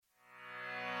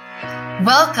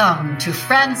Welcome to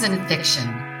Friends in Fiction,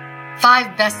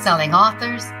 5 best-selling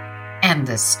authors and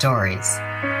the stories.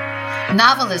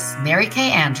 Novelists Mary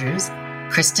Kay Andrews,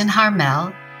 Kristin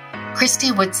Harmel,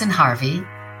 Christy Woodson Harvey,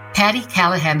 Patty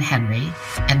Callahan Henry,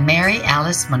 and Mary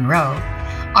Alice Monroe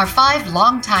are 5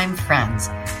 longtime friends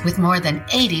with more than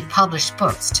 80 published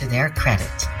books to their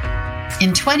credit.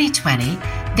 In 2020,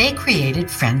 they created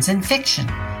Friends in Fiction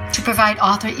to provide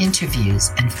author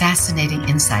interviews and fascinating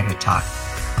insider talk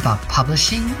about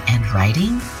publishing and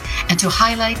writing, and to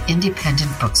highlight independent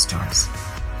bookstores.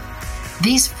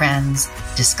 These friends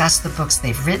discuss the books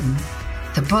they've written,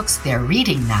 the books they're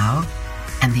reading now,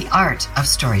 and the art of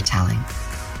storytelling.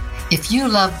 If you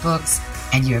love books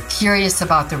and you're curious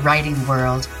about the writing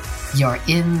world, you're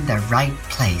in the right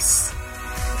place.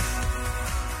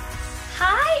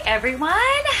 Hi, everyone.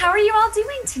 How are you all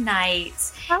doing tonight?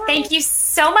 Hi. Thank you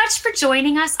so much for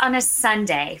joining us on a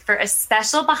Sunday for a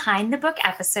special Behind the Book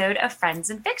episode of Friends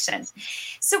in Fiction.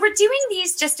 So we're doing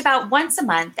these just about once a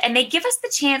month, and they give us the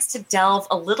chance to delve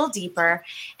a little deeper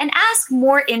and ask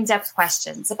more in-depth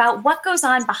questions about what goes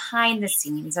on behind the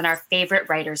scenes in our favorite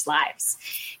writers' lives.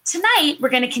 Tonight, we're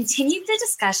going to continue the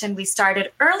discussion we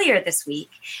started earlier this week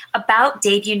about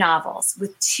debut novels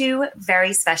with 2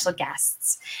 very special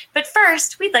guests. But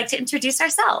first, we'd like to introduce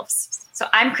ourselves. So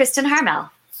I'm Kristin Harmel.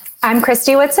 I'm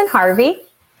Christy Woodson Harvey.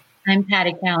 I'm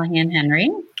Patty Callahan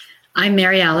Henry. I'm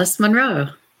Mary Alice Monroe.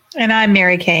 And I'm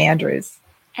Mary Kay Andrews.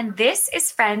 And this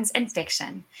is Friends in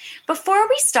Fiction. Before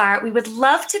we start, we would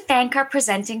love to thank our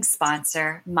presenting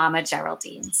sponsor, Mama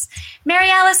Geraldine's.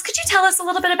 Mary Alice, could you tell us a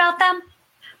little bit about them?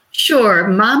 Sure,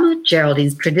 Mama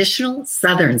Geraldine's traditional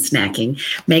Southern snacking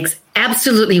makes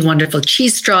absolutely wonderful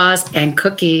cheese straws and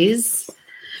cookies.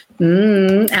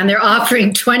 And they're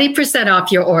offering 20%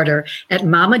 off your order at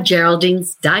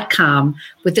mamageraldines.com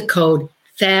with the code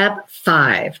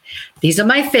FAB5. These are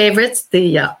my favorites,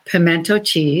 the pimento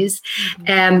cheese.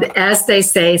 And as they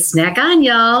say, snack on,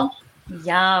 y'all.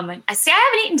 Yum. I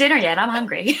haven't eaten dinner yet. I'm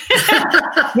hungry.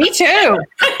 Me too.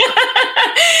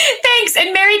 Thanks.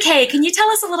 And Mary Kay, can you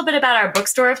tell us a little bit about our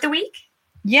bookstore of the week?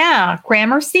 Yeah,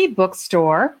 Gramercy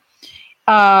Bookstore.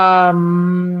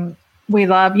 We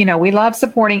love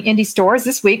supporting indie stores.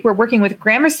 This week, we're working with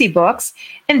Gramercy Books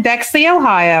in Bexley,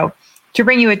 Ohio, to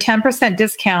bring you a 10%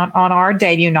 discount on our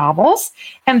debut novels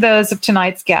and those of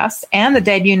tonight's guests and the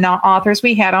debut authors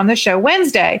we had on the show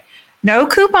Wednesday. No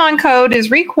coupon code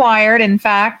is required. In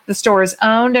fact, the store is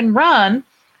owned and run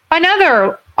by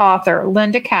another author,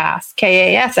 Linda Cass,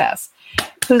 Kass,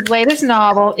 whose latest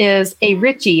novel is A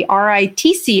Ritchie,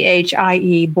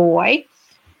 Ritchie boy.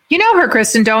 You know her,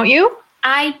 Kristin, don't you?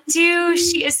 I do.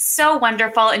 She is so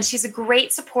wonderful, and she's a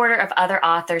great supporter of other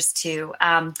authors, too.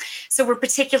 So we're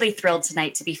particularly thrilled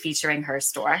tonight to be featuring her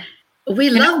store.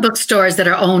 We love bookstores that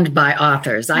are owned by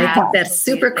authors. I think that's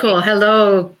super cool.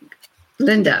 Hello,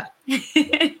 Linda.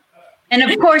 And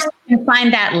of course, you can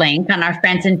find that link on our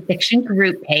Friends in Fiction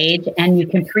group page, and you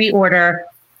can pre-order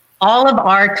all of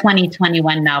our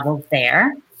 2021 novels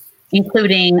there,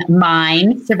 including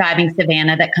mine, Surviving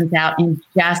Savannah, that comes out in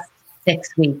just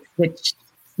 6 weeks, which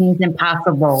seems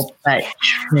impossible, but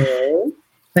true.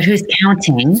 But who's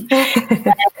counting?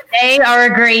 They are a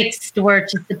great store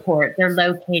to support. They're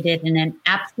located in an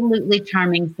absolutely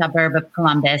charming suburb of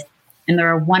Columbus, and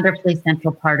they're a wonderfully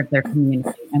central part of their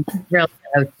community. I'm thrilled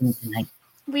to host them tonight.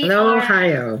 Hello,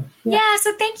 Ohio. Yeah,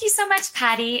 so thank you so much,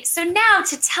 Patty. So now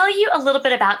to tell you a little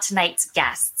bit about tonight's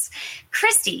guests.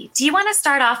 Christy, do you want to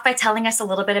start off by telling us a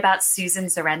little bit about Susan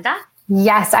Zarenda?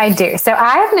 Yes, I do. So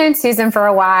I've known Susan for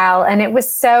a while, and it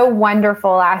was so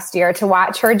wonderful last year to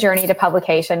watch her journey to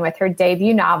publication with her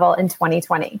debut novel in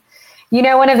 2020. You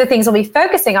know, one of the things we'll be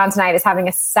focusing on tonight is having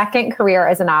a second career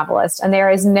as a novelist, and there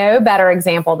is no better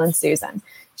example than Susan.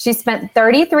 She spent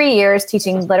 33 years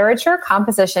teaching literature,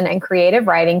 composition, and creative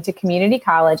writing to community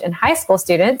college and high school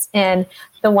students in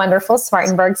the wonderful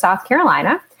Spartanburg, South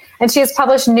Carolina. And she has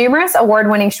published numerous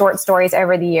award-winning short stories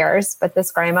over the years, but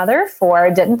this grandmother of 4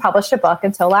 didn't publish a book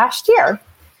until last year.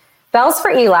 Bells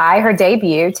for Eli, her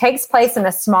debut, takes place in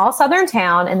a small southern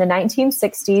town in the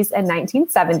 1960s and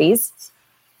 1970s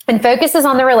and focuses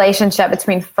on the relationship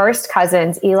between first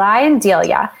cousins Eli and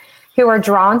Delia, who are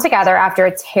drawn together after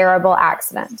a terrible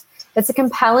accident. It's a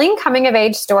compelling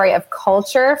coming-of-age story of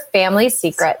culture, family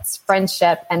secrets,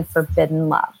 friendship, and forbidden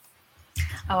love.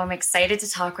 Oh, I'm excited to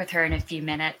talk with her in a few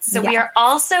minutes. So Yeah. we are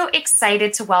also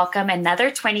excited to welcome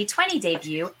another 2020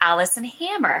 debut, Allison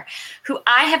Hammer, who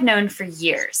I have known for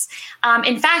years.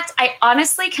 In fact, I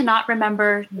honestly cannot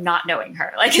remember not knowing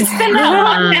her. Like, it's been that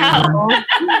long now.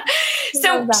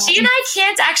 So she and I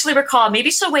can't actually recall. Maybe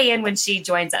she'll weigh in when she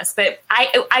joins us. But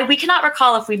we cannot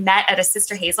recall if we met at a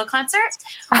Sister Hazel concert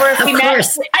or if we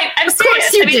met. I'm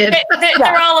serious. You did.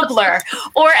 They're all a blur.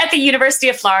 Or at the University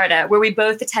of Florida, where we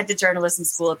both attended journalism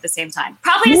school at the same time.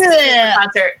 Probably a Sister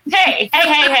concert. Hey,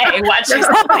 watch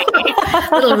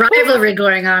yourself. Little rivalry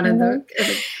going on in the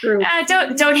group.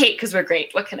 Don't hate because we're great.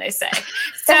 What can I say?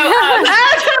 So Let's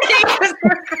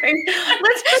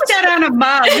put that on a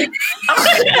mug. Oh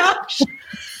my gosh.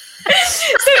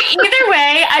 So either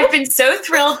way, I've been so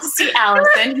thrilled to see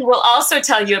Allison, who will also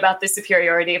tell you about the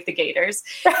superiority of the Gators,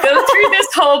 go through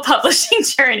this whole publishing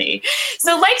journey.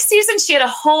 So like Susan, she had a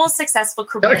whole successful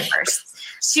career first.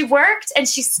 She worked, and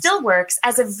she still works,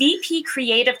 as a VP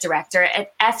creative director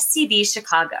at FCB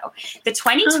Chicago, the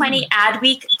 2020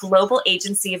 Adweek Global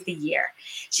Agency of the Year.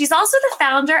 She's also the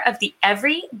founder of the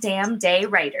Every Damn Day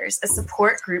Writers, a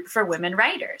support group for women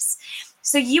writers.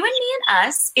 So You and Me and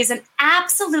Us is an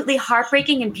absolutely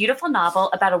heartbreaking and beautiful novel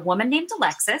about a woman named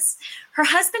Alexis, her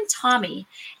husband Tommy,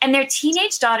 and their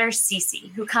teenage daughter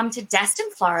Cece, who come to Destin,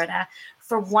 Florida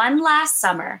for one last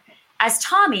summer as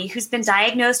Tommy, who's been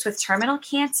diagnosed with terminal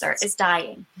cancer, is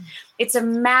dying. It's a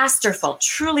masterful,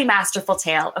 truly masterful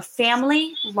tale of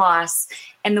family, loss,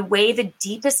 and the way the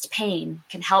deepest pain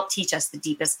can help teach us the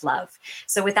deepest love.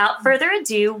 So without further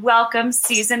ado, welcome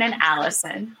Susan and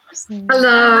Allison.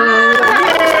 Hello.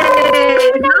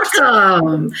 Yay.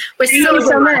 Welcome. We're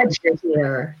so much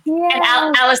here. Yeah.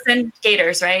 And Allison,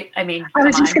 Gators, right? I mean, I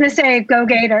was just going to say, go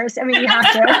Gators. I mean, you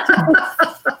have to.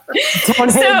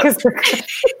 Don't hate 'cause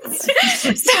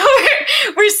So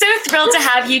we're so thrilled to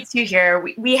have you two here.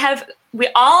 We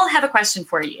all have a question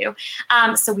for you.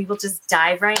 So we will just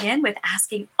dive right in with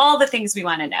asking all the things we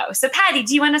want to know. So Patty,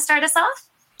 do you want to start us off?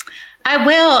 I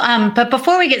will. But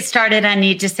before we get started, I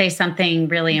need to say something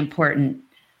really important.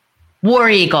 War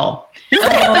Eagle.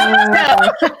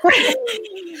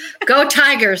 Go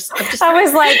Tigers. I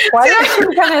was like, what is she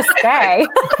going to say?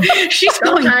 She's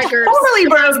Go going Tigers. totally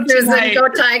rogue Susan, tonight. go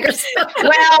Tigers.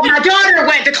 Well, my daughter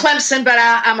went to Clemson, but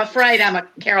I'm afraid I'm a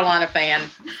Carolina fan.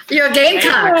 You're a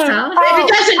Gamecocks, huh? If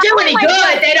it doesn't do any my good,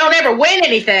 God. they don't ever win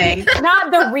anything.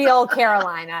 Not the real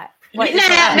Carolina. What you said.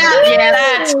 Yeah,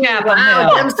 That's Chapel Wow,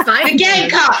 Hill. them's the fighting.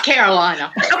 Gamecock,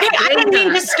 Carolina. Okay, I didn't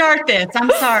mean to start this.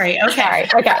 I'm sorry. Okay.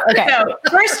 Okay. So,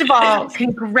 first of all,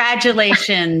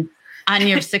 congratulations on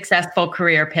your successful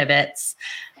career pivots.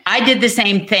 I did the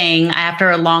same thing after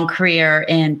a long career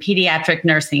in pediatric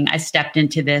nursing. I stepped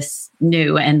into this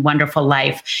new and wonderful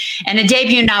life. And a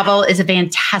debut novel is a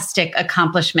fantastic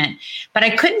accomplishment. But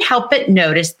I couldn't help but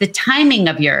notice the timing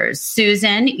of yours.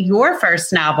 Susan, your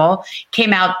first novel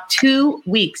came out 2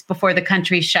 weeks before the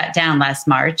country shut down last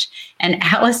March. And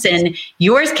Allison,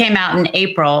 yours came out in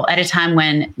April at a time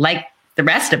when, like the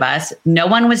rest of us, no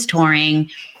one was touring,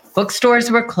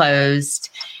 bookstores were closed.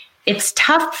 It's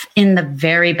tough in the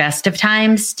very best of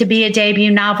times to be a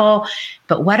debut novel,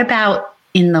 but what about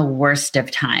in the worst of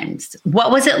times?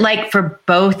 What was it like for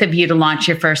both of you to launch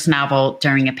your first novel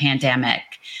during a pandemic?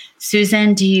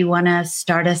 Susan, do you want to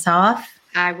start us off?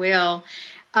 I will.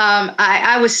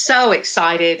 I was so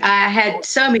excited. I had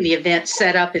so many events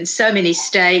set up in so many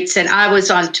states, and I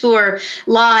was on tour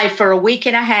live for a week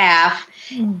and a half.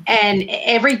 And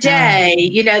every day,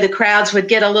 the crowds would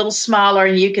get a little smaller,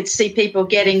 and you could see people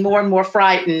getting more and more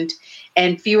frightened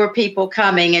and fewer people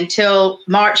coming until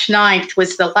March 9th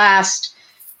was the last.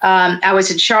 I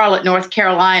was in Charlotte, North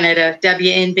Carolina at a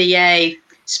WNBA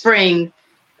spring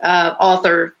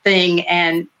author thing,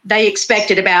 and they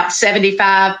expected about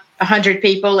 100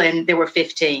 people, and there were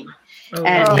 15.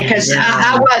 And because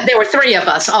there were 3 of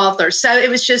us authors, so it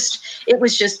was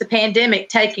just the pandemic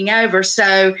taking over.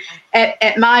 So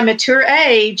at my mature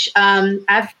age,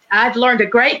 I've learned a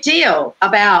great deal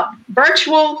about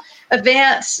virtual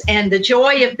events and the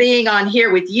joy of being on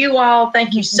here with you all.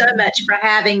 Thank you so much for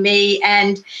having me.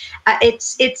 And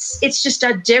it's just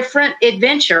a different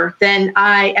adventure than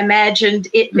I imagined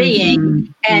it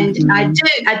being. And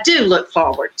I do look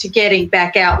forward to getting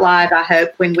back out live, I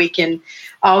hope, when we can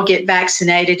all get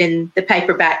vaccinated and the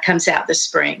paperback comes out this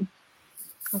spring.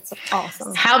 That's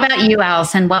awesome. How about you,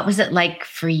 Allison? What was it like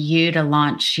for you to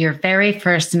launch your very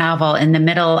first novel in the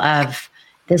middle of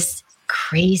this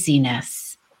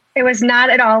craziness? It was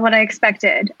not at all what I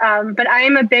expected. But I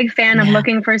am a big fan of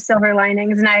looking for silver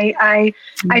linings. And I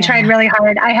tried really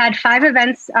hard. I had 5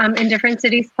 events in different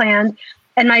cities planned.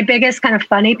 And my biggest kind of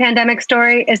funny pandemic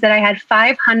story is that I had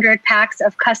 500 packs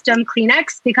of custom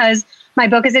Kleenex because my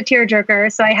book is a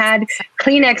tearjerker. So I had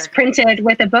Kleenex printed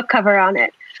with a book cover on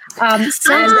it.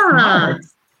 Well,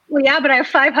 yeah, but I have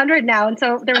 500 now. And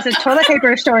so there was a toilet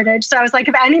paper shortage. So I was like,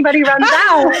 if anybody runs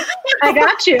out, I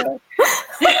got you.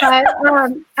 But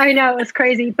I know, it was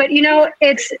crazy. But,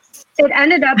 it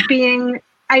ended up being,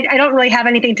 I don't really have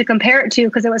anything to compare it to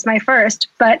because it was my first.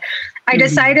 But I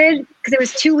decided, because it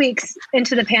was 2 weeks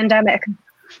into the pandemic,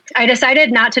 I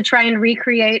decided not to try and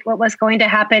recreate what was going to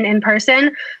happen in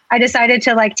person. I decided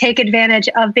to take advantage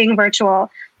of being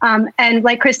virtual. And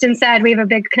like Kristen said, we have a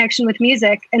big connection with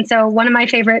music. And so one of my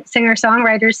favorite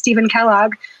singer-songwriters, Stephen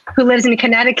Kellogg, who lives in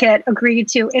Connecticut, agreed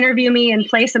to interview me and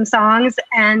play some songs.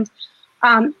 And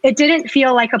it didn't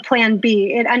feel like a plan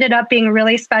B. It ended up being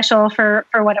really special for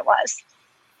what it was.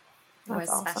 It was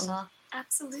awesome. special.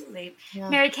 Absolutely. Yeah.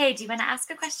 Mary Kay, do you want to ask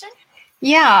a question?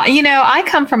 Yeah, I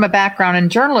come from a background in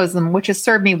journalism, which has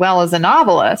served me well as a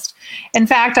novelist. In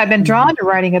fact, I've been drawn to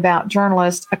writing about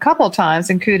journalists a couple of times,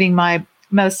 including my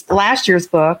last year's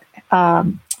book,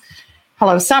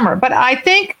 Hello Summer. But I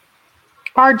think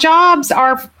our jobs,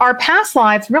 our past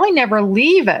lives really never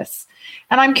leave us.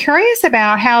 And I'm curious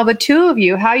about how the two of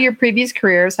you, how your previous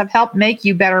careers have helped make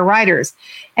you better writers,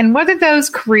 and whether those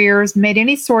careers made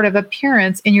any sort of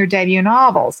appearance in your debut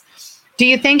novels. Do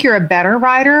you think you're a better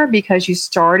writer because you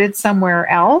started somewhere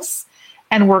else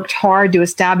and worked hard to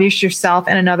establish yourself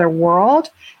in another world?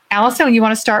 Allison, you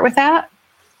want to start with that?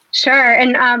 Sure.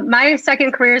 And my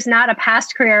second career is not a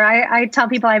past career. I tell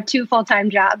people I have 2 full-time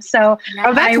jobs. So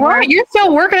that's right. You're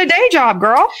still working a day job,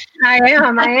 girl. I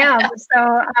am.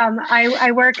 So I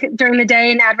work during the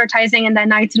day in advertising and then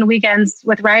nights and weekends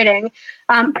with writing.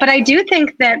 But I do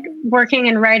think that working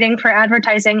and writing for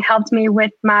advertising helped me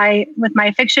with my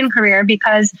fiction career,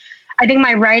 because I think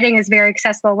my writing is very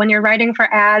accessible. When you're writing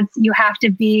for ads, you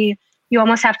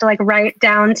almost have to write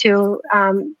down to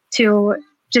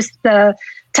just the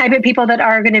type of people that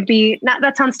are going to be,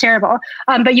 that sounds terrible,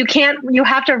 but you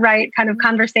have to write kind of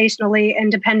conversationally and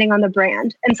depending on the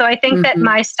brand. And so I think that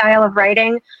my style of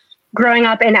writing growing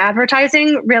up in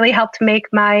advertising really helped make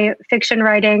my fiction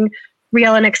writing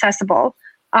real and accessible.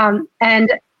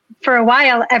 And for a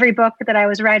while, every book that I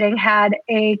was writing had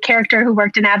a character who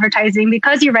worked in advertising,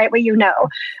 because you write what you know.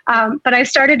 But I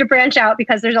started to branch out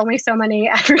because there's only so many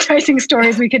advertising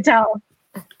stories we could tell.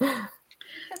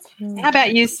 How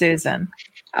about you, Susan?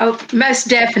 Oh, most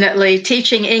definitely.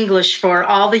 Teaching English for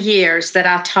all the years that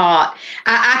I taught.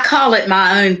 I call it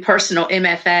my own personal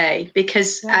MFA,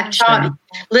 because I taught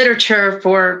literature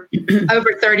for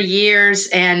over 30 years,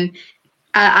 and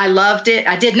I loved it.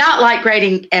 I did not like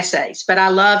grading essays, but I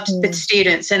loved the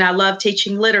students, and I loved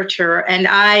teaching literature. And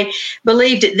I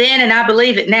believed it then, and I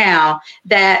believe it now,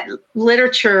 that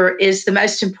literature is the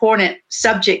most important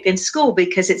subject in school,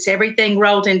 because it's everything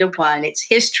rolled into one. It's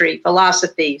history,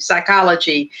 philosophy,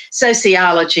 psychology,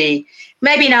 sociology,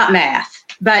 maybe not math,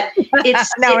 but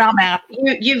it's not math.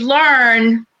 You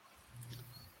learn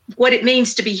what it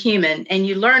means to be human, and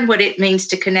you learn what it means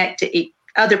to connect to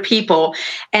other people.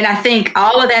 And I think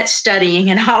all of that studying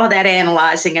and all of that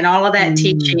analyzing and all of that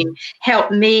teaching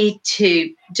helped me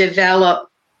to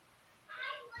develop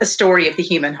a story of the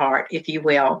human heart, if you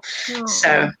will.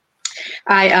 So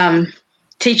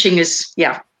teaching is,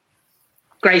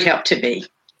 great help to me.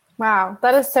 Wow,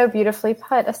 that is so beautifully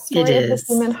put. A story of the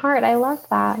human heart. I love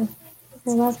that.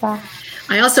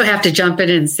 I also have to jump in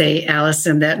and say,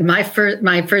 Allison, that my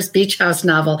first Beach House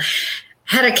novel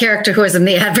had a character who was in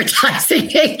the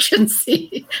advertising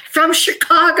agency from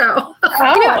Chicago.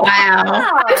 Oh,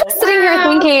 wow. I'm just sitting here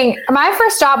thinking, my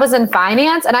first job was in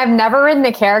finance, and I've never written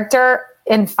a character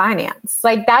in finance.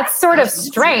 That's sort of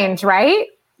strange, right?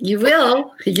 You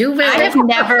will. I have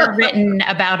never written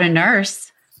about a nurse.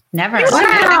 Never.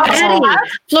 Wow.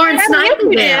 Florence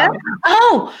Nightingale.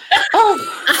 Oh.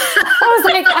 I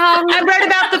was like, I read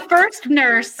about the first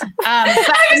nurse. I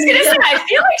was going to say, I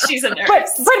feel like she's a nurse. But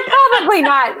probably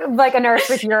not like a nurse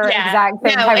with your exact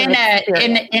same type of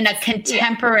experience. In a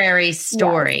contemporary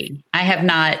story. Yes. I have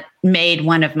not made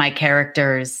one of my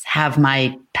characters have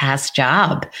my past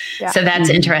job. Yeah. So that's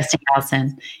interesting,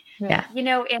 Allison. Yeah.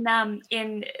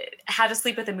 In How to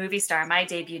Sleep with a Movie Star, my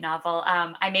debut novel,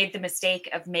 I made the mistake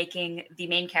of making the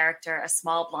main character a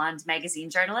small blonde magazine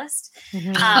journalist,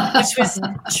 which was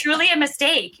truly a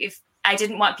mistake if I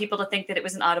didn't want people to think that it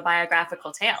was an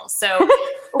autobiographical tale. So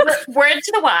word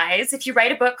to the wise, if you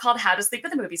write a book called How to Sleep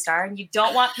with a Movie Star and you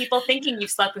don't want people thinking you've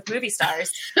slept with movie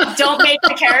stars, don't make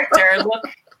the character look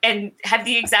and have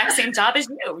the exact same job as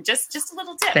you. Just a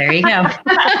little tip. There you go.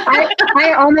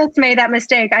 I almost made that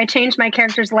mistake. I changed my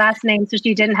character's last name so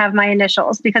she didn't have my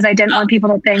initials because I didn't want people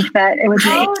to think that it was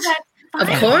me. Oh, that's Of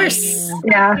funny. course.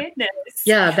 Yeah. Goodness.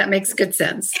 Yeah, that makes good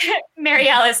sense. Mary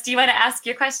Alice, do you want to ask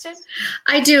your question?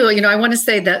 I do. I want to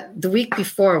say that the week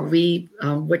before we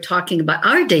were talking about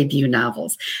our debut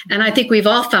novels. And I think we've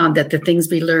all found that the things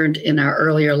we learned in our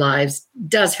earlier lives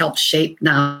does help shape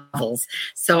novels.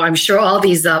 So I'm sure all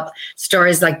these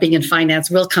stories like being in finance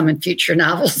will come in future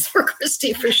novels for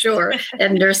Christy for sure,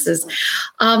 and nurses.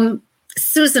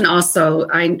 Susan, also,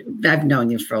 I've known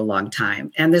you for a long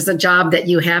time, and there's a job that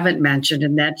you haven't mentioned,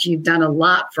 and that you've done a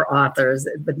lot for authors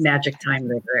with Magic Time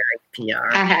Literary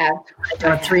PR. I have. I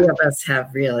know three of us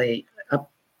have really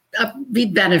we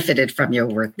benefited from your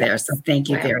work there, so thank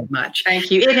you very much.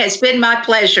 Thank you. It has been my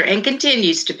pleasure and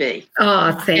continues to be.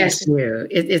 Oh, thank Yes. you.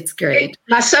 It's great.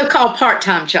 My so-called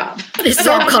part-time job. It's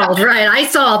so-called, right? I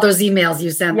saw all those emails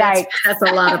you sent. That's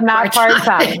a lot of Not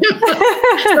part-time.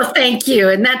 So thank you.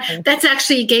 And that's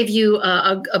actually gave you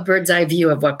a bird's eye view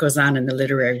of what goes on in the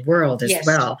literary world as Yes.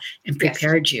 well, and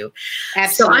prepared you.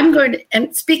 Absolutely. So I'm going to,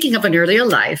 and speaking of an earlier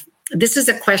life, this is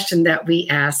a question that we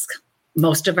ask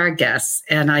most of our guests,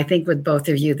 and I think with both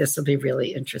of you, this will be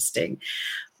really interesting.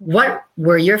 What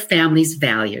were your family's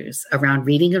values around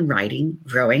reading and writing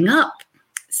growing up?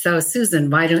 So Susan,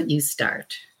 why don't you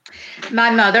start? My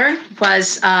mother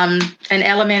was an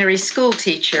elementary school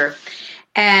teacher,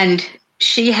 and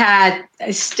she had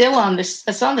it's on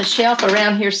the shelf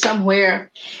around here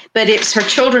somewhere, but it's her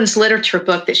children's literature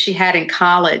book that she had in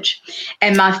college.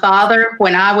 And my father,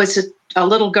 when I was a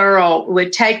little girl,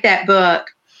 would take that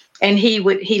book, and he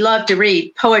loved to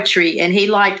read poetry, and he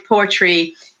liked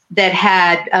poetry that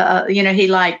had, he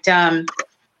liked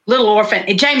Little Orphan,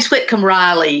 and James Whitcomb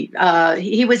Riley.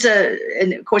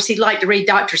 And of course, he liked to read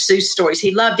Dr. Seuss stories. He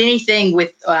loved anything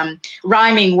with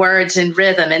rhyming words and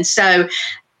rhythm. And so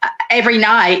every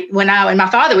night and my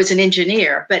father was an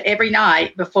engineer, but every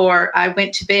night before I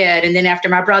went to bed, and then after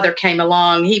my brother came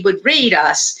along, he would read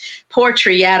us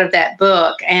poetry out of that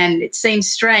book. And it seems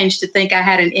strange to think I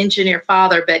had an engineer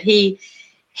father, but he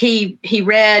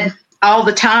read all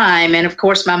the time. And of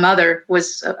course, my mother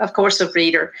was, of course, a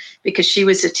reader because she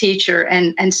was a teacher.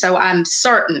 And so I'm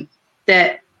certain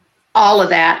that all of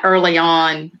that early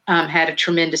on had a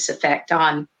tremendous effect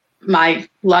on my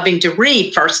loving to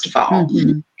read, first of all,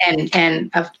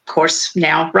 and of course,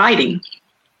 now writing.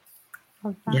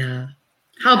 Yeah.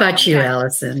 How about you,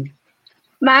 Allison?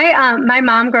 My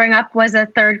mom growing up was a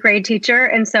third grade teacher,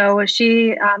 and so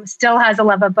she still has a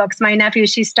love of books. My nephew,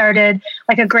 she started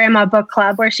like a grandma book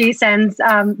club where she sends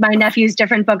my nephews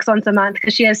different books once a month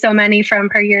because she has so many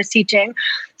from her years teaching.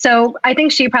 So I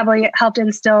think she probably helped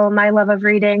instill my love of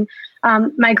reading.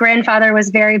 My grandfather was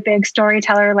very big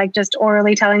storyteller, like just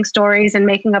orally telling stories and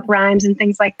making up rhymes and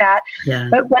things like that. Yeah.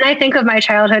 But when I think of my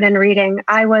childhood and reading,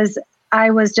 I was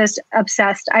just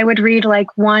obsessed. I would read like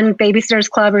one Babysitter's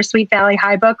Club or Sweet Valley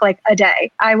High book like a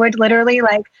day. I would literally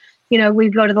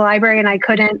we'd go to the library and I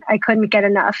couldn't get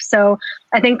enough. So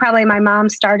I think probably my mom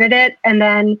started it, and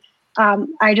then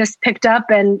I just picked up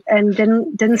and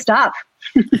didn't stop.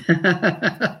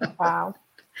 Wow.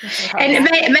 And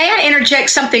may I interject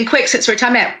something quick since we're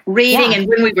talking about reading and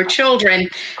when we were children?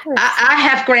 I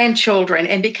have grandchildren,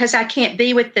 and because I can't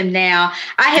be with them now,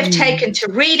 I have taken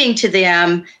to reading to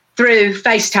them through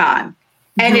FaceTime.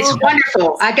 And it's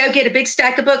wonderful. I go get a big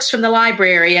stack of books from the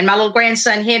library, and my little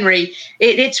grandson, Henry,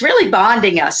 it's really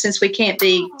bonding us since we can't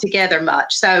be together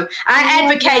much. So I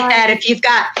advocate that if you've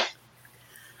got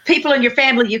people in your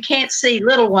family you can't see,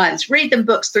 little ones, read them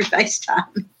books through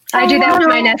FaceTime. I do that with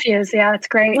my nephews. Yeah, it's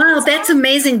great. Wow, that's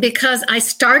amazing because I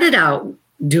started out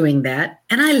doing that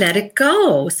and I let it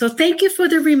go. So thank you for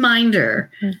the reminder.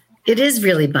 It is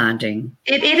really bonding.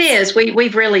 It is.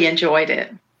 We've really enjoyed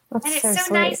it. That's And it's so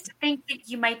sweet. nice to think that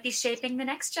you might be shaping the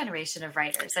next generation of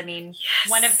writers. I mean,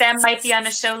 one of them might be on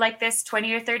a show like this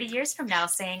 20 or 30 years from now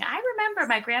saying, I remember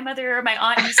my grandmother or my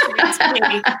aunt used to read to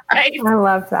me. Right? I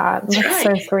love that. That's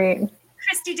so sweet.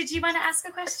 Christy, did you want to ask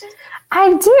a question? I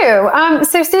do.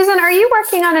 So Susan, are you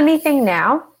working on anything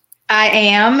now? I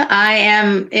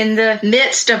am in the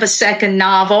midst of a second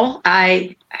novel.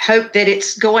 I hope that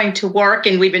it's going to work.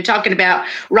 And we've been talking about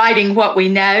writing what we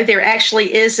know. There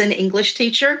actually is an English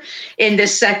teacher in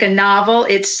this second novel.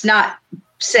 It's not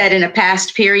set in a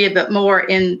past period, but more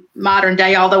in modern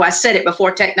day, although I said it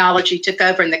before technology took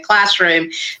over in the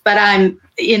classroom. But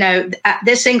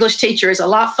this English teacher is a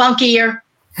lot funkier,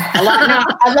 a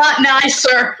lot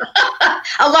nicer,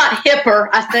 a lot hipper,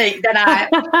 I think, than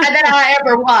I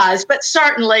ever was. But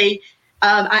certainly,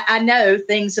 I know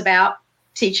things about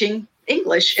teaching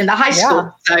English in the high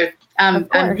school. So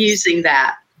I'm using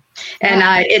that. And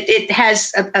it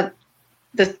has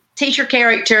the teacher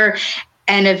character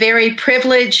and a very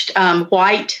privileged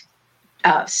white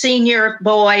senior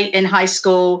boy in high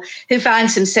school who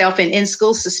finds himself in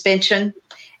school suspension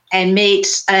and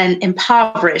meets an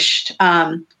impoverished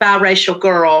biracial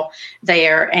girl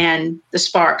there, and the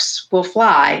sparks will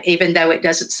fly, even though it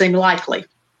doesn't seem likely.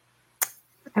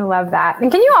 I love that. And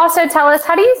can you also tell us,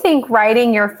 how do you think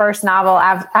writing your first novel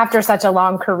after such a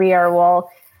long career will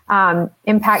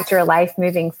impact your life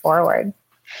moving forward?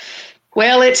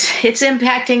 Well, it's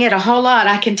impacting it a whole lot,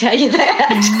 I can tell you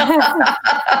that.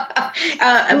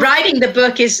 Writing the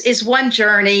book is one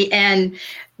journey, and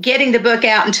getting the book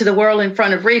out into the world in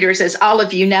front of readers, as all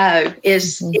of you know,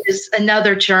 is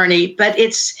another journey. But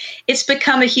it's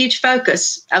become a huge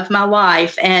focus of my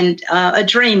life and a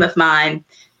dream of mine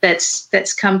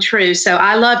that's come true. So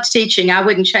I love teaching. I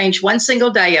wouldn't change one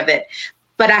single day of it,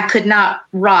 but I could not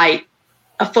write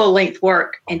a full-length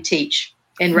work and teach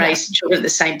and raise children at the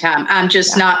same time. I'm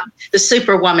just not the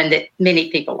superwoman that many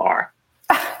people are.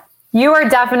 You are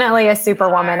definitely a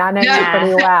superwoman. I know you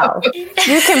pretty well.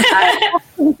 You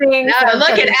can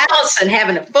look at Allison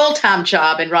having a full-time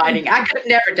job in writing. I could have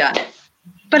never done it.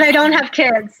 But I don't have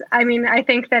kids. I mean, I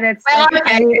think that it's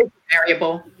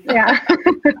variable. Yeah.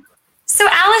 So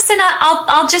Allison,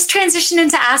 I'll just transition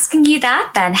into asking you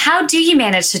that then. How do you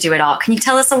manage to do it all? Can you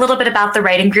tell us a little bit about the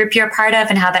writing group you're a part of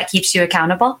and how that keeps you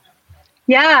accountable?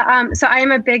 Yeah, so I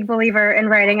am a big believer in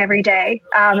writing every day.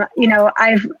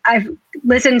 I've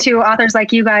listened to authors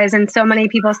like you guys, and so many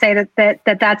people say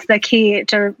that's the key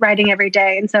to writing every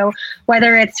day. And so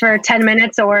whether it's for 10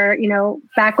 minutes or,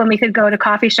 back when we could go to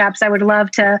coffee shops, I would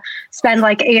love to spend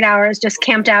like 8 hours just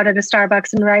camped out at a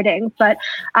Starbucks and writing. But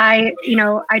I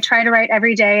try to write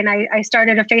every day, and I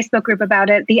started a Facebook group about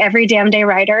it, the Every Damn Day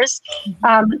Writers.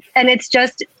 And it's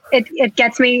just, it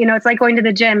gets me, it's like going to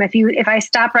the gym. If I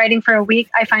stop writing for a week,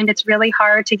 I find it's really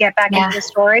hard to get back into the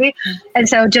story. And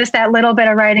so just that little bit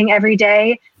of writing every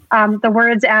day, the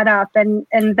words add up. And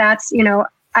that's,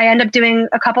 I end up doing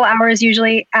a couple hours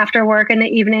usually after work in the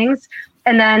evenings.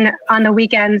 And then on the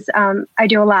weekends, I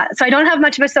do a lot. So I don't have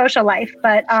much of a social life,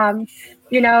 but,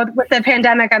 with the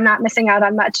pandemic, I'm not missing out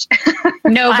on much.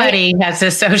 Nobody has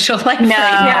a social life. No.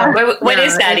 Yeah. What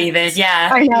is that even? Yeah.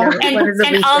 I know.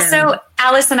 And also,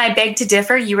 Allison, I beg to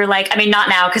differ. You were like, I mean, not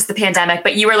now because the pandemic,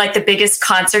 but you were like the biggest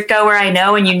concert goer I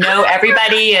know, and you know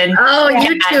everybody. And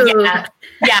you too.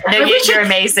 Yeah, no, you're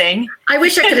amazing. I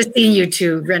wish I could have seen you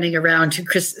two running around to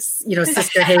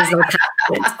Sister Hazel.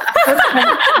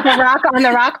 On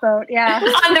the rock boat, yeah.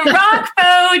 On the rock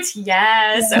boat,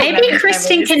 yes. Maybe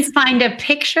Kristen can find a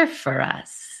picture for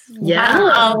us.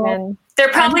 Yeah. They're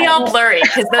probably all blurry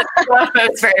because the rock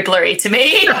boat's very blurry to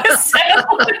me. So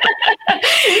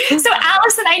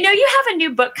Allison, I know you have a new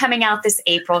book coming out this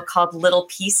April called Little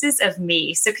Pieces of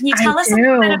Me. So can you tell us a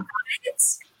little bit about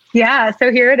it? Yeah,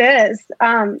 so here it is.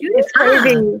 It's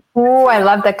crazy. Oh, I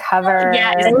love the cover.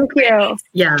 Yeah, thank you.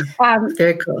 Yeah,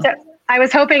 very cool. So I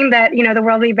was hoping that, the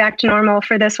world would be back to normal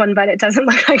for this one, but it doesn't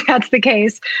look like that's the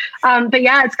case. But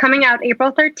yeah, it's coming out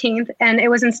April 13th, and it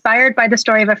was inspired by the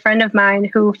story of a friend of mine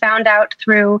who found out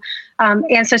through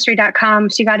Ancestry.com.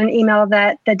 She got an email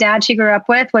that the dad she grew up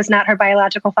with was not her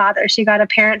biological father. She got a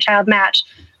parent-child match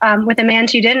with a man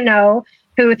she didn't know,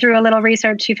 who through a little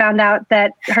research, she found out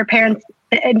that her parents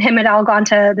and him had all gone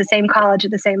to the same college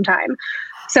at the same time.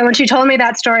 So when she told me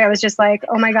that story, I was just like,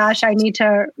 oh my gosh, I need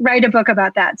to write a book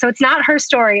about that. So it's not her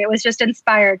story. It was just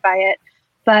inspired by it.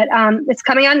 But it's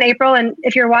coming out in April. And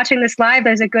if you're watching this live,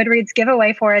 there's a Goodreads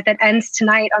giveaway for it that ends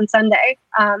tonight on Sunday.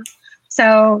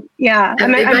 So yeah,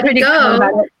 I'm pretty excited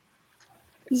about it.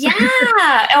 Yeah.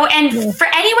 Oh, and for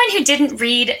anyone who didn't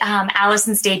read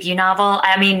Allison's debut novel,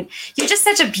 I mean, you're just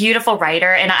such a beautiful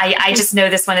writer, and I just know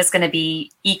this one is going to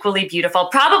be equally beautiful,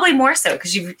 probably more so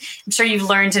because I'm sure you've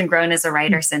learned and grown as a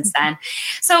writer since then.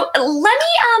 So let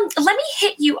me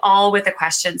hit you all with a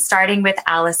question, starting with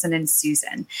Allison and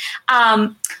Susan.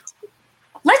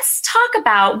 Let's talk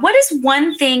about what is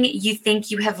one thing you think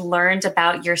you have learned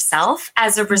about yourself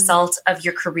as a result of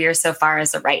your career so far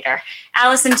as a writer.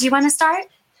 Allison, do you want to start?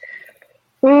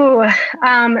 Ooh,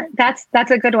 that's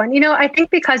a good one. I think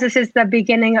because this is the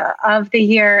beginning of the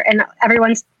year and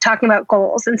everyone's talking about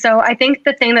goals. And so I think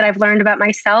the thing that I've learned about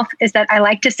myself is that I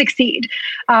like to succeed.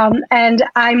 And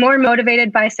I'm more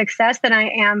motivated by success than I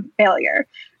am failure.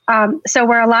 So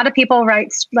where a lot of people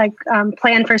write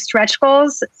plan for stretch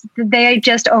goals, they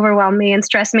just overwhelm me and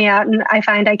stress me out, and I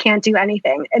find I can't do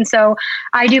anything. And so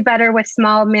I do better with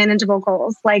small, manageable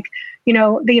goals, like,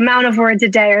 the amount of words a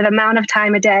day or the amount of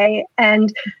time a day.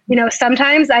 And,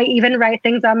 sometimes I even write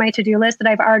things on my to-do list that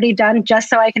I've already done just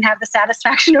so I can have the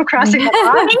satisfaction of crossing them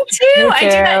off. Me too. I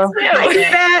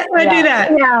do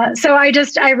that. Yeah. So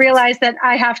I realize that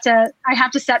I have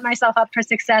to set myself up for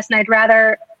success, and I'd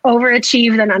rather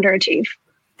overachieve than underachieve.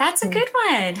 That's a good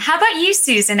one. How about you,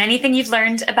 Susan? Anything you've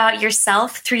learned about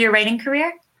yourself through your writing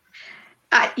career?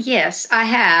 Yes, I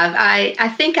have. I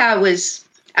think I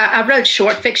wrote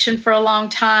short fiction for a long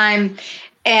time,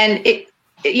 and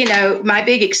my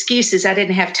big excuse is I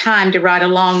didn't have time to write a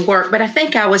long work, but I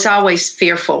think I was always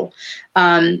fearful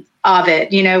of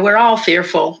it. We're all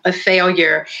fearful of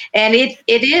failure. And it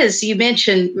is, you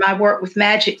mentioned my work with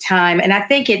Magic Time, and I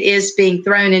think it is being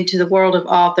thrown into the world of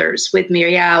authors with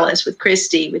Mary Alice, with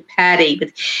Christy, with Patty,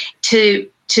 to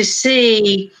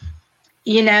see,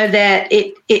 that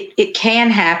it can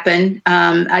happen.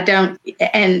 And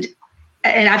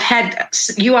I've had,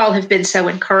 you all have been so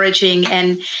encouraging,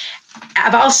 and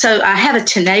I have a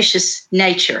tenacious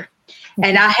nature,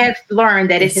 and I have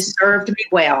learned that it has served me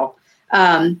well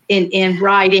in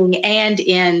writing and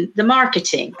in the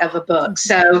marketing of a book.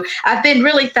 So I've been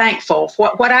really thankful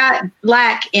for what I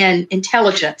lack in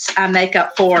intelligence, I make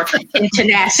up for in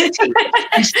tenacity.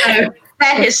 And so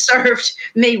that has served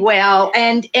me well.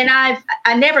 And I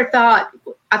thought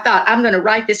I'm going to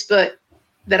write this book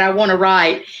that I want to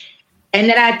write. And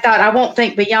then I thought I won't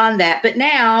think beyond that. But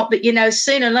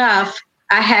soon enough,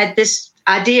 I had this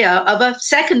idea of a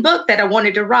second book that I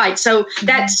wanted to write. So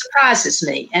that surprises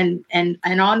me. And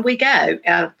on we go.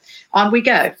 On we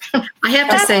go. I have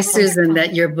to say, Susan,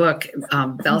 that your book,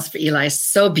 Bells for Eli, is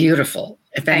so beautiful.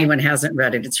 If anyone hasn't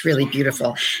read it, it's really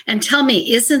beautiful. And tell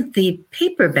me, isn't the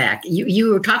paperback,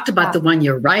 you talked about the one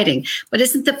you're writing, but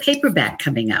isn't the paperback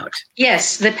coming out?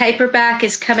 Yes, the paperback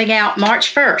is coming out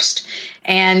March 1st.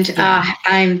 And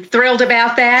I'm thrilled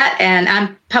about that. And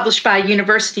I'm published by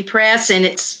University Press, and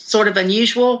it's sort of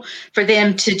unusual for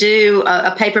them to do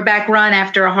a paperback run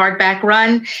after a hardback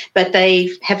run, but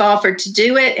they have offered to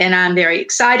do it, and I'm very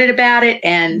excited about it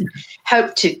and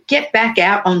hope to get back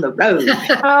out on the road.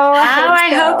 I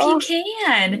hope you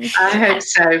can. I hope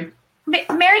so.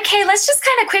 Mary Kay, let's just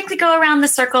kind of quickly go around the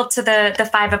circle to the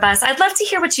five of us. I'd love to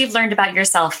hear what you've learned about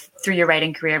yourself through your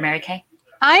writing career, Mary Kay.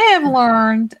 I have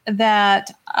learned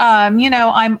that,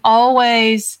 I'm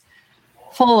always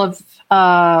full of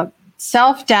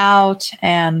self-doubt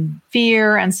and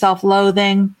fear and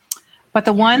self-loathing. But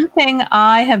the one thing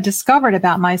I have discovered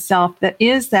about myself that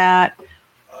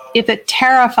if it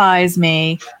terrifies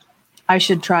me, I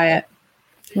should try it.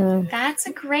 That's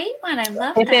a great one. I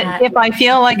love that. If I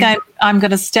feel like I'm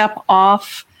going to step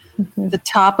off the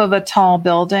top of a tall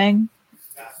building,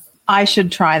 I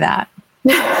should try that.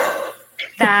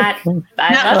 Not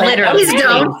literally. Please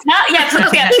don't.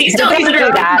 Please don't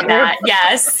literally that.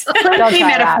 Yes. Don't be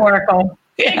metaphorical.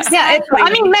 Exactly.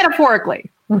 Yeah, metaphorically.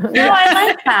 No, I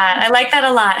like that. I like that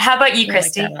a lot. How about you,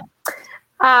 Christy?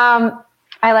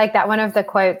 I like that. One of the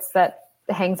quotes that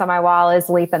hangs on my wall is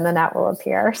 "Leap and the net will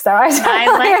appear." So I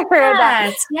like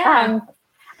that. Yeah.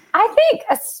 I think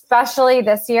especially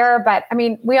this year, but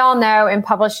we all know in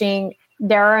publishing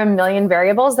there are a million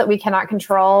variables that we cannot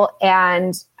control,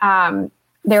 and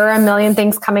there are a million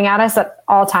things coming at us at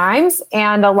all times.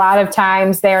 And a lot of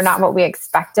times they are not what we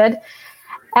expected.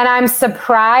 And I'm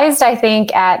surprised, I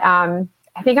think I'm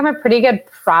a pretty good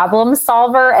problem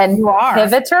solver and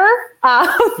pivoter,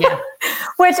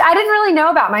 which I didn't really know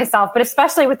about myself, but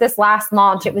especially with this last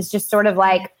launch, it was just sort of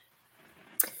like,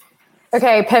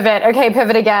 okay, pivot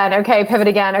again. Okay, pivot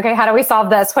again. Okay, how do we solve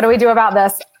this? What do we do about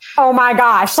this? Oh my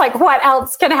gosh, like what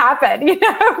else can happen?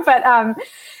 But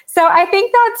so I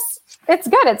think it's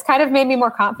good. It's kind of made me more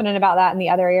confident about that in the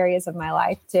other areas of my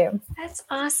life too. That's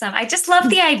awesome. I just love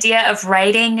the idea of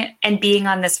writing and being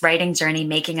on this writing journey,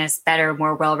 making us better,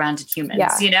 more well-rounded humans,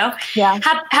 Yeah.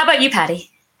 How about you, Patty?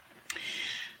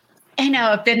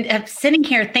 I've been sitting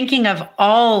here thinking of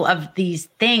all of these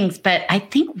things, but I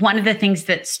think one of the things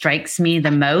that strikes me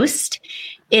the most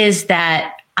is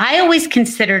that I always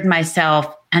considered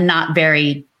myself a not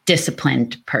very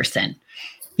disciplined person.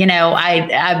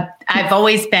 I've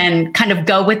always been kind of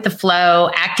go with the flow,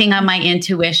 acting on my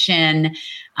intuition,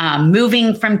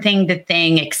 moving from thing to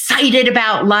thing, excited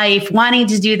about life, wanting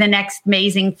to do the next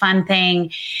amazing fun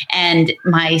thing. And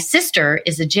my sister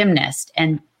is a gymnast,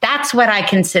 and that's what I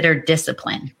consider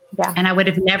discipline. Yeah. And I would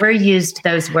have never used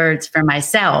those words for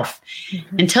myself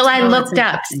until I looked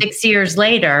up 6 years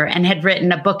later and had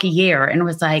written a book a year and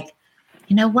was like,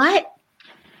 you know what?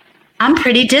 I'm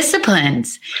pretty disciplined.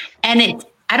 And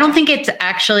I don't think it's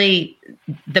actually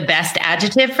the best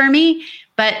adjective for me,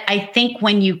 but I think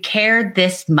when you care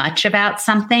this much about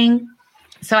something,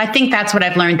 so I think that's what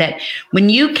I've learned, that when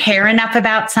you care enough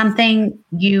about something,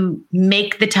 you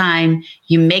make the time,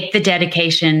 you make the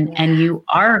dedication, and you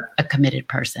are a committed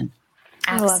person.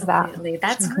 Absolutely.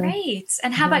 That's great.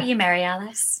 And how about you, Mary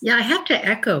Alice? Yeah, I have to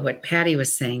echo what Patty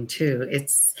was saying too.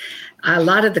 It's a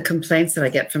lot of the complaints that I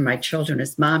get from my children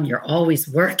is, Mom, you're always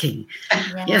working.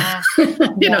 Yeah.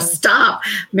 Stop.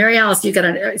 Mary Alice,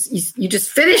 you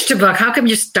just finished a book. How come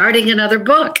you're starting another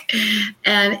book?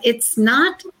 And it's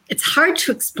hard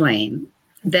to explain.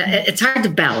 That it's hard to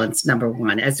balance, number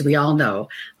one, as we all know,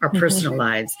 our personal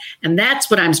lives. And that's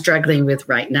what I'm struggling with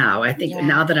right now. I think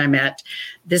now that I'm at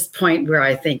this point where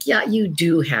I think, you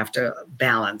do have to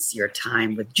balance your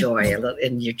time with joy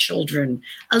and your children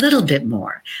a little bit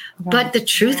more. Right. But the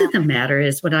truth of the matter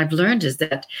is, what I've learned is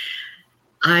that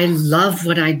I love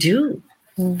what I do.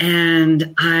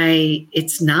 And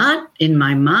it's not in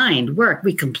my mind work.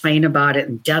 We complain about it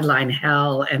and deadline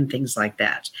hell and things like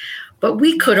that. But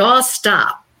we could all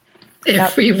stop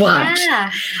if we want.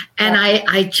 Yeah. And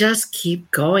I just keep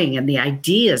going, and the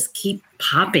ideas keep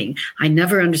popping. I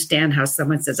never understand how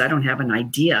someone says, I don't have an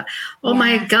idea. Oh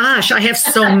my gosh, I have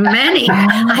so many.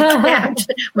 I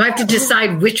have to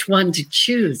decide which one to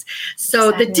choose.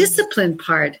 So the discipline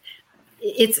part,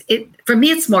 for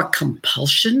me, it's more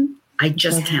compulsion. I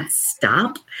just can't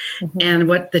stop. And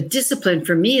what the discipline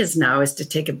for me is now is to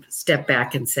take a step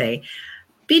back and say,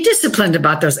 be disciplined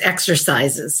about those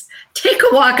exercises. Take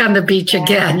a walk on the beach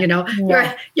again.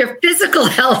 Your physical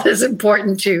health is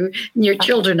important too, and your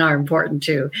children are important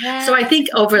too. So I think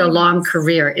over a long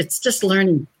career, it's just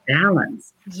learning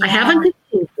balance. I haven't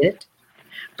achieved it,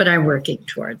 but I'm working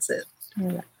towards it.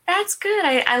 That's good.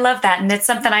 I love that. And it's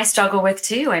something I struggle with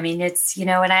too. I mean, it's, and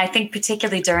I think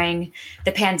particularly during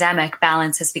the pandemic,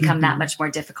 balance has become that much more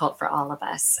difficult for all of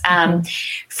us.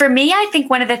 For me, I think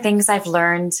one of the things I've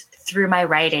learned through my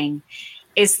writing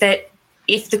is that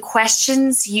if the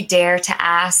questions you dare to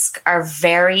ask are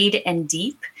varied and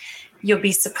deep, you'll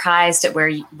be surprised at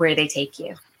where they take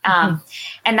you. And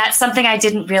that's something I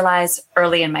didn't realize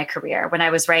early in my career when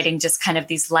I was writing just kind of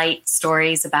these light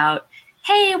stories about,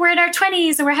 hey, we're in our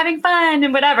 20s and we're having fun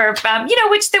and whatever,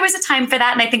 which there was a time for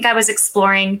that. And I think I was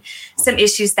exploring some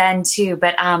issues then too.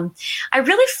 But I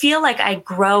really feel like I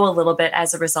grow a little bit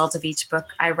as a result of each book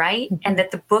I write, and that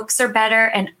the books are better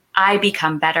and I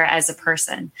become better as a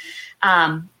person.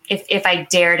 If I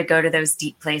dare to go to those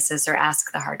deep places or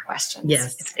ask the hard questions,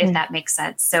 if that makes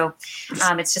sense. So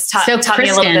it's just taught me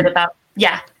a little bit about,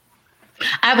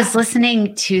 I was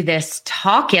listening to this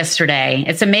talk yesterday.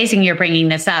 It's amazing you're bringing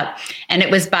this up. And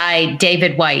it was by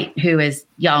David Whyte, who is,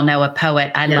 y'all know, a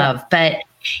poet I love. But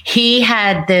he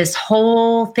had this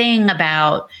whole thing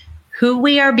about who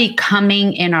we are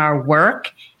becoming in our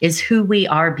work is who we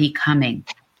are becoming.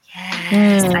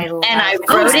 Yes, I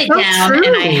wrote it down,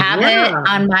 and I have it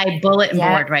on my bulletin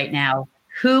board right now.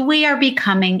 Who we are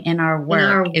becoming in our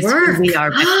work is who we are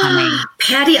becoming.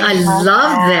 Patty, I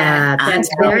love that.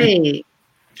 That's great.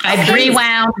 I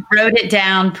rewound, wrote it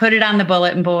down, put it on the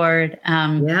bulletin board.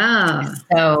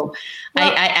 So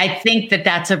I think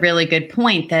that's a really good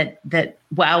point, that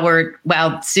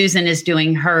while Susan is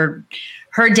doing her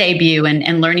debut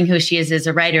and learning who she is as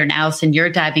a writer, and Allison, you're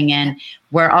diving in,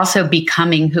 we're also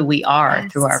becoming who we are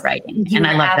through our writing. And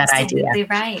I love that idea. Absolutely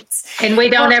right. And we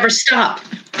don't ever stop.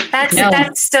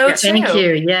 That's so true. Thank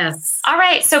you. Yes. All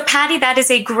right. So Patty, that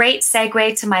is a great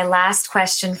segue to my last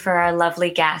question for our lovely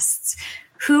guests.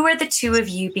 Who are the two of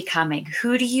you becoming?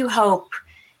 Who do you hope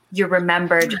you're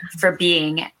remembered for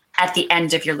being at the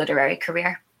end of your literary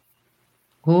career?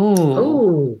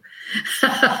 Ooh.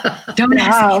 Don't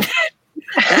ask me.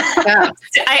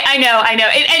 I know.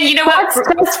 And you know what?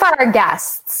 That's for our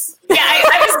guests. Yeah,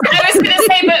 I was going to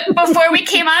say, but before we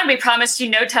came on, we promised you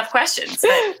no tough questions.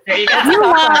 But there you go.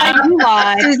 You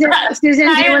lied.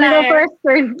 Susan, do you want to go first?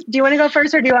 Or do you want to go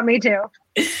first, or do you want me to?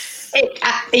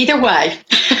 Either way.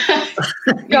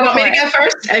 You want me to go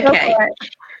first? Okay.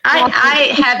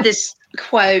 I have this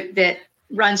quote that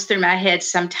runs through my head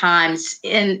sometimes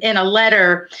in a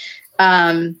letter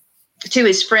to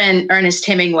his friend Ernest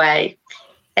Hemingway.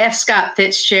 F. Scott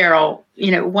Fitzgerald,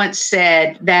 once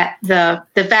said that the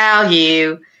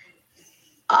value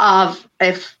of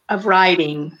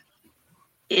writing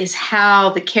is how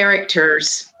the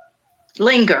characters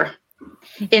linger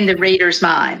in the reader's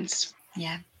minds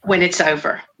when it's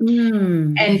over.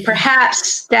 And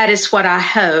perhaps that is what I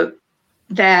hope,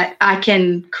 that I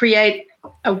can create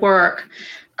a work,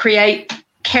 create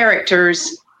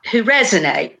characters who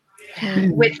resonate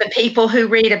with the people who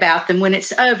read about them when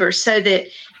it's over, so that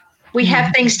we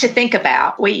have things to think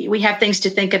about. We have things to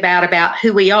think about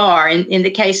who we are. And in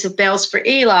the case of Bells for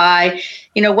Eli,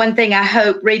 one thing I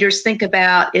hope readers think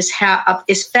about is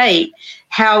fate,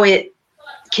 how it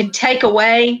can take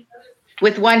away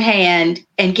with one hand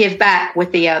and give back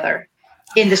with the other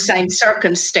in the same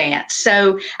circumstance.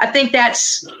 So I think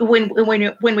that's when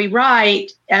we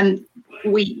write, and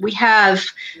we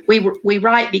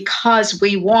write because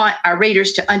we want our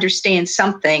readers to understand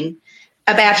something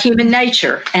about human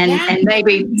nature, and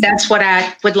maybe that's what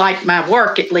I would like my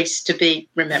work at least to be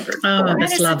remembered. Oh,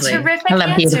 that's lovely. Terrific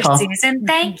answer, beautiful. Susan.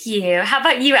 Thank you. How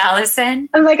about you, Allison?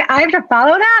 I'm like, I have to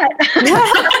follow that.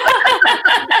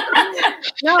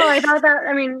 No, I thought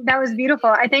that was beautiful.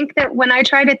 I think that when I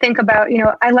try to think about,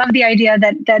 I love the idea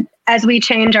that as we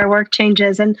change, our work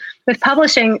changes. And with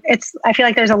publishing, I feel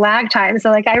like there's a lag time. So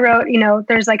like I wrote,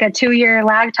 there's like a 2-year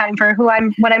lag time for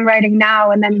what I'm writing now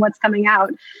and then what's coming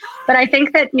out. But I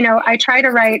think that, I try to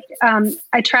write,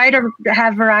 I try to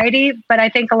have variety, but I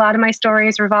think a lot of my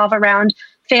stories revolve around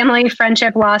family,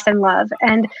 friendship, loss, and love.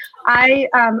 And I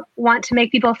want to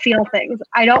make people feel things.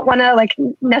 I don't want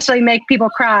to necessarily make people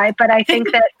cry, but I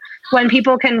think that when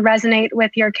people can resonate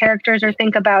with your characters or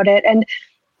think about it, and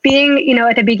being,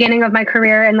 at the beginning of my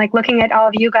career and looking at all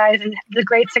of you guys and the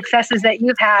great successes that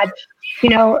you've had,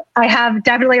 I have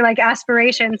definitely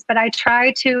aspirations, but I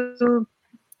try to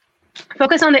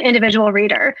focus on the individual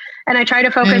reader, and I try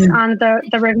to focus on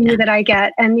the review that I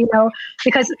get. And,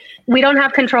 because we don't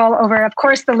have control over, of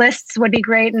course, the lists would be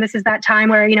great. And this is that time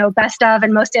where, best of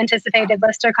and most anticipated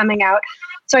lists are coming out.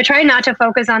 So I try not to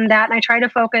focus on that. And I try to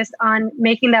focus on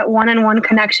making that one-on-one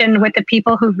connection with the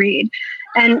people who read.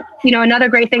 And, another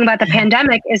great thing about the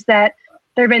pandemic is that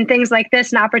there have been things like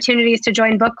this and opportunities to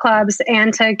join book clubs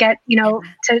and to get,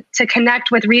 to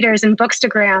connect with readers in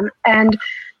Bookstagram. And,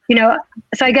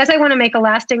 so I guess I want to make a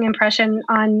lasting impression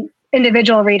on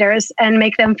individual readers and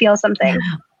make them feel something.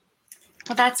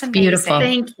 Well, that's amazing. Beautiful.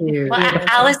 Thank you. Well, Beautiful.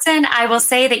 Allison, I will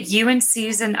say that you and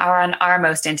Susan are on our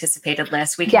most anticipated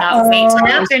list. We cannot wait to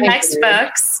read your next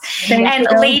books. And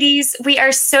ladies, we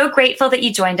are so grateful that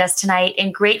you joined us tonight,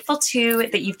 and grateful too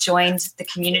that you've joined the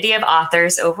community of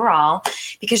authors overall,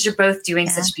 because you're both doing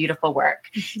such beautiful work.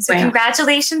 So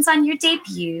congratulations on your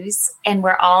debuts. And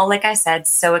we're all, like I said,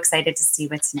 so excited to see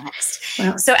what's next.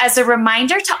 Wow. So as a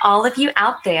reminder to all of you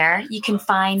out there, you can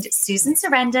find Susan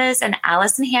Serenda's and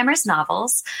Allison Hammer's novels,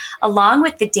 along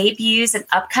with the debuts and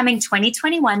upcoming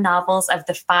 2021 novels of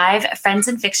the 5 Friends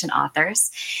in Fiction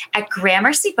authors, at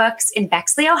Gramercy Books in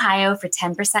Bexley, Ohio for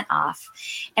 10% off.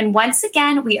 And once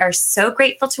again, we are so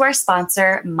grateful to our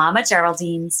sponsor, Mama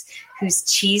Geraldine's, whose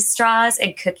cheese straws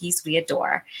and cookies we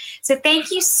adore. So thank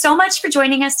you so much for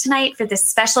joining us tonight for this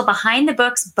special Behind the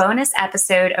Books bonus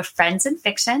episode of Friends in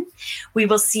Fiction. We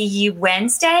will see you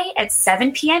Wednesday at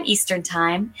 7 p.m. Eastern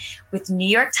Time with New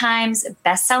York Times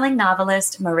bestselling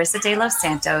novelist Marissa de los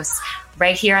Santos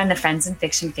right here on the Friends in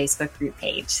Fiction Facebook group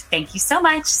page. Thank you so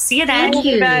much. See you then. Thank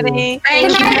you. Everybody.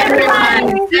 Thank you,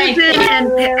 everyone. Susan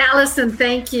and Allison,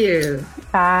 thank you.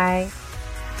 Bye.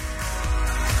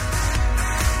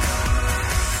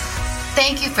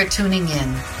 Thank you for tuning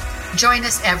in. Join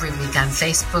us every week on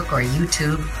Facebook or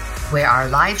YouTube, where our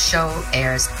live show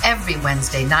airs every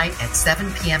Wednesday night at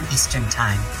 7 p.m. Eastern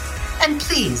Time. And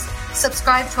please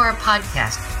subscribe to our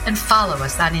podcast and follow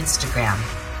us on Instagram.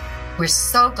 We're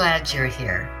so glad you're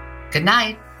here. Good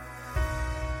night.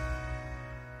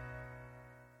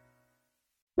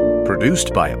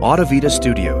 Produced by Audavita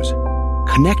Studios.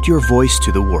 Connect your voice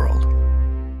to the world.